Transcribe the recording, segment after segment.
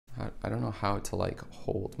I don't know how to like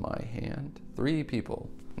hold my hand. 3 people.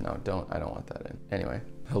 No, I don't want that in. Anyway,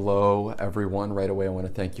 hello everyone. Right away, I want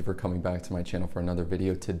to thank you for coming back to my channel for another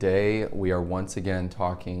video. Today, we are once again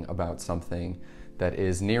talking about something that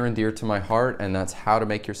is near and dear to my heart, and that's how to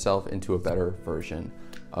make yourself into a better version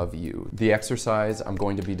of you. The exercise I'm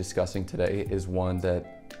going to be discussing today is one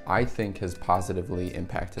that I think has positively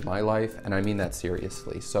impacted my life, and I mean that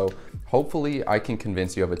seriously. So hopefully I can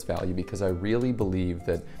convince you of its value, because I really believe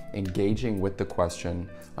that engaging with the question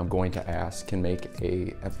I'm going to ask can make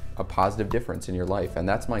a positive difference in your life, and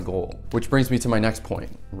that's my goal. Which brings me to my next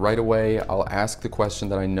point. Right away, I'll ask the question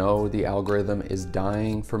that I know the algorithm is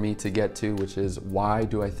dying for me to get to, which is, why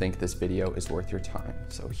do I think this video is worth your time?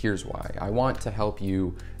 So here's why. I want to help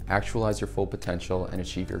you actualize your full potential and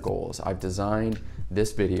achieve your goals. I've designed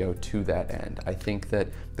this video to that end. I think that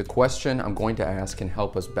the question I'm going to ask can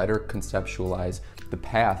help us better conceptualize the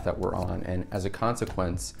path that we're on, and as a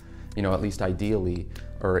consequence, you know, at least ideally,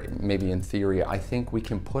 or maybe in theory, I think we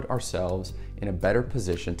can put ourselves in a better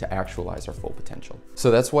position to actualize our full potential. So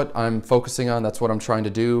that's what I'm focusing on. That's what I'm trying to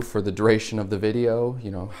do for the duration of the video,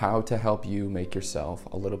 you know, how to help you make yourself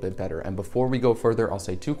a little bit better. And before we go further, I'll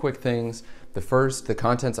say 2 quick things. The first, the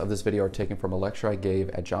contents of this video are taken from a lecture I gave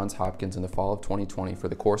at Johns Hopkins in the fall of 2020 for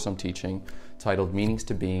the course I'm teaching, titled Meanings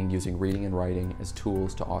to Being, Using Reading and Writing as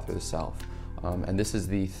Tools to Author the Self. And this is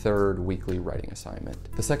the 3rd weekly writing assignment.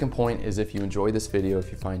 The second point is, if you enjoy this video,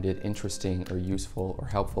 if you find it interesting or useful or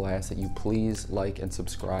helpful, I ask that you please like and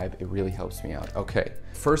subscribe. It really helps me out. Okay,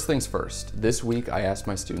 first things first. This week, I asked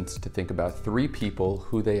my students to think about 3 people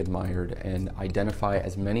who they admired and identify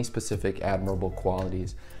as many specific admirable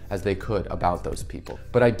qualities as they could about those people.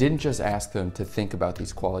 But I didn't just ask them to think about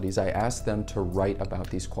these qualities, I asked them to write about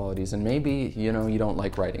these qualities. And maybe, you know, you don't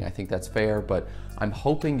like writing, I think that's fair, but I'm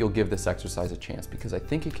hoping you'll give this exercise a chance, because I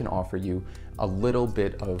think it can offer you a little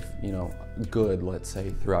bit of, you know, good, let's say,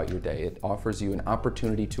 throughout your day. It offers you an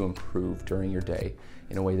opportunity to improve during your day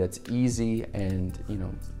in a way that's easy and, you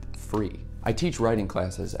know, free. I teach writing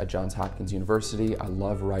classes at Johns Hopkins University. I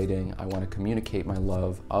love writing. I want to communicate my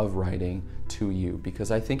love of writing to you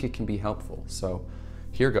because I think it can be helpful. So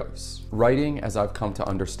here goes. Writing, as I've come to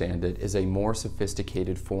understand it, is a more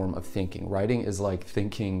sophisticated form of thinking. Writing is like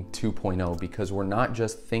thinking 2.0, because we're not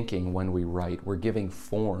just thinking when we write, we're giving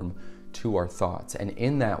form to our thoughts. And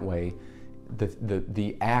in that way,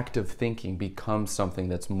 the act of thinking becomes something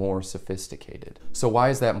that's more sophisticated. So why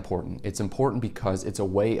is that important? It's important because it's a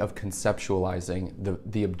way of conceptualizing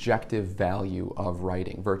the objective value of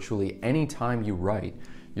writing. Virtually any time you write,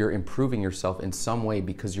 you're improving yourself in some way,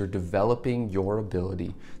 because you're developing your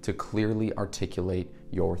ability to clearly articulate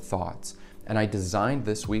your thoughts. And I designed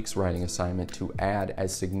this week's writing assignment to add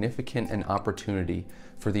as significant an opportunity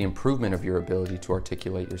for the improvement of your ability to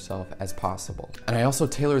articulate yourself as possible. And I also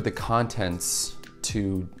tailored the contents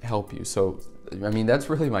to help you. So, I mean, that's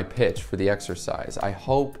really my pitch for the exercise. I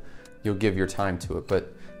hope you'll give your time to it,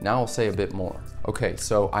 but now I'll say a bit more. Okay,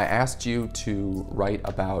 so I asked you to write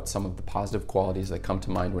about some of the positive qualities that come to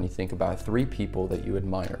mind when you think about 3 people that you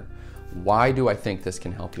admire. Why do I think this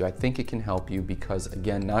can help you? I think it can help you because,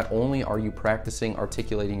 again, not only are you practicing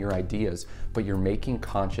articulating your ideas, but you're making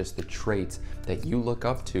conscious the traits that you look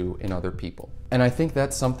up to in other people. And I think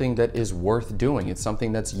that's something that is worth doing. It's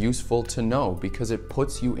something that's useful to know, because it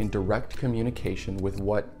puts you in direct communication with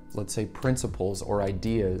what, let's say, principles or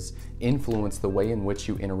ideas influence the way in which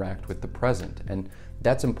you interact with the present. And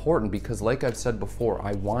that's important because, like I've said before,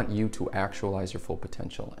 I want you to actualize your full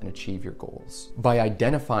potential and achieve your goals. By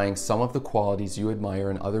identifying some of the qualities you admire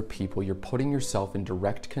in other people, you're putting yourself in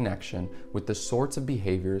direct connection with the sorts of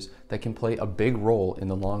behaviors that can play a big role in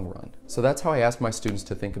the long run. So that's how I ask my students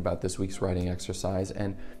to think about this week's writing exercise,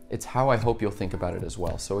 and it's how I hope you'll think about it as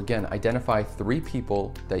well. So again, identify 3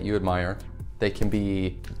 people that you admire. They can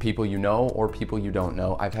be people you know or people you don't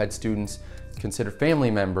know. I've had students consider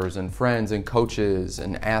family members and friends and coaches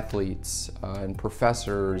and athletes and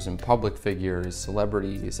professors and public figures,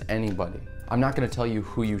 celebrities, anybody. I'm not going to tell you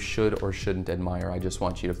who you should or shouldn't admire. I just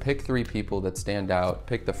want you to pick 3 people that stand out,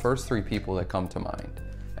 pick the first 3 people that come to mind,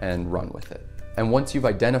 and run with it. And once you've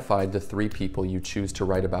identified the 3 people you choose to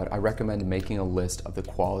write about, I recommend making a list of the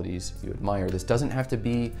qualities you admire. This doesn't have to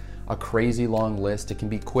be a crazy long list. It can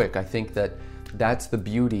be quick. I think that that's the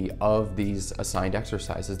beauty of these assigned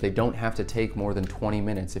exercises. They don't have to take more than 20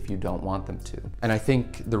 minutes if you don't want them to. And I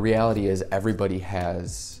think the reality is everybody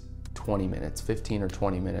has 20 minutes, 15 or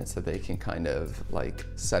 20 minutes that they can kind of like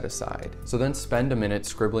set aside. So then spend a minute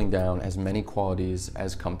scribbling down as many qualities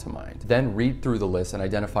as come to mind. Then read through the list and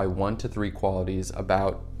identify 1 to 3 qualities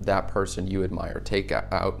about that person you admire. Take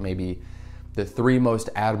out maybe the 3 most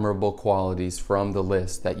admirable qualities from the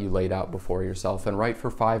list that you laid out before yourself, and write for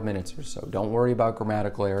 5 minutes or so. Don't worry about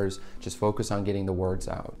grammatical errors, just focus on getting the words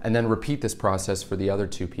out. And then repeat this process for the other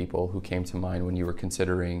 2 people who came to mind when you were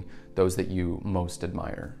considering those that you most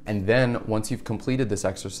admire. And then once you've completed this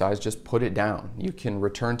exercise, just put it down. You can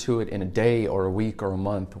return to it in a day or a week or a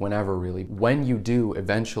month, whenever really. When you do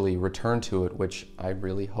eventually return to it, which I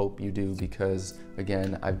really hope you do, because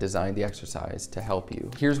again, I've designed the exercise to help you.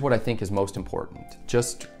 Here's what I think is most important.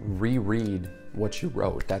 Just reread what you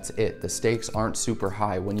wrote. That's it. The stakes aren't super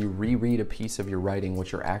high. When you reread a piece of your writing,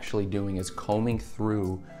 what you're actually doing is combing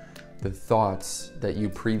through the thoughts that you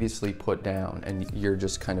previously put down, and you're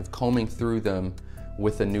just kind of combing through them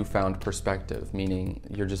with a newfound perspective, meaning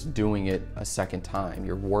you're just doing it a second time.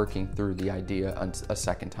 You're working through the idea a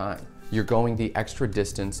second time. You're going the extra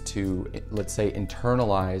distance to, let's say,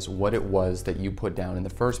 internalize what it was that you put down in the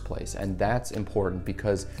first place. And that's important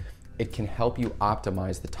because it can help you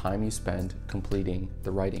optimize the time you spend completing the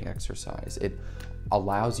writing exercise. It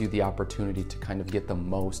allows you the opportunity to kind of get the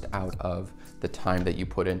most out of the time that you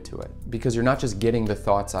put into it. Because you're not just getting the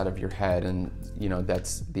thoughts out of your head and, you know,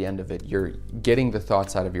 that's the end of it. You're getting the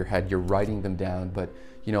thoughts out of your head, you're writing them down, but,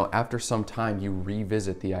 you know, after some time you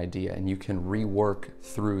revisit the idea and you can rework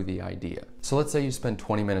through the idea. So let's say you spend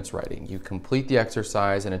 20 minutes writing. You complete the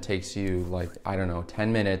exercise and it takes you like, I don't know,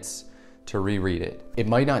 10 minutes to reread it. It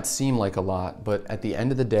might not seem like a lot, but at the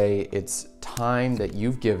end of the day, it's time that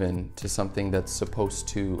you've given to something that's supposed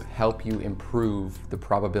to help you improve the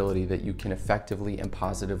probability that you can effectively and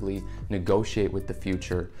positively negotiate with the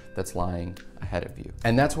future that's lying ahead of you.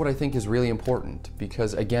 And that's what I think is really important,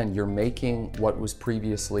 because again, you're making what was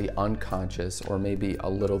previously unconscious or maybe a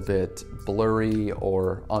little bit blurry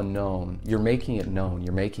or unknown, you're making it known,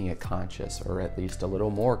 you're making it conscious, or at least a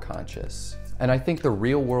little more conscious. And I think the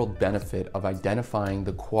real world benefit of identifying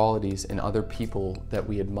the qualities in other people that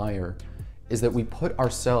we admire is that we put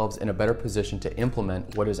ourselves in a better position to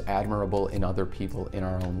implement what is admirable in other people in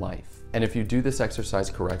our own life. And if you do this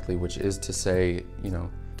exercise correctly, which is to say, you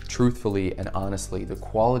know, truthfully and honestly, the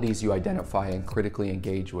qualities you identify and critically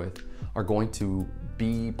engage with are going to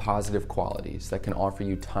be positive qualities that can offer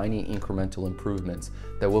you tiny incremental improvements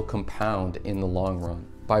that will compound in the long run.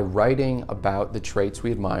 By writing about the traits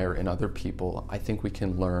we admire in other people, I think we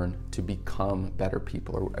can learn to become better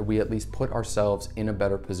people, or we at least put ourselves in a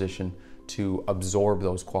better position to absorb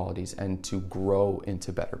those qualities and to grow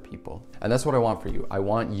into better people. And that's what I want for you. I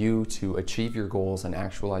want you to achieve your goals and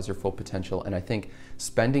actualize your full potential. And I think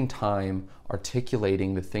spending time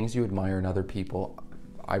articulating the things you admire in other people,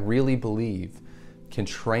 I really believe can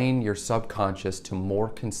train your subconscious to more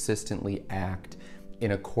consistently act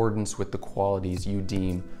in accordance with the qualities you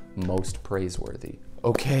deem most praiseworthy.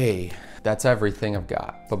 Okay, that's everything I've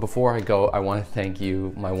got. But before I go, I want to thank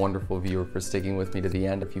you, my wonderful viewer, for sticking with me to the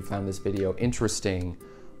end. If you found this video interesting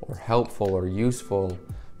or helpful or useful,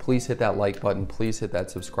 please hit that like button, please hit that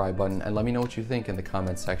subscribe button, and let me know what you think in the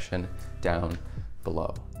comments section down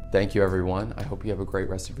below. Thank you, everyone. I hope you have a great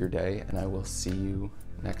rest of your day, and I will see you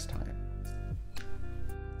next time.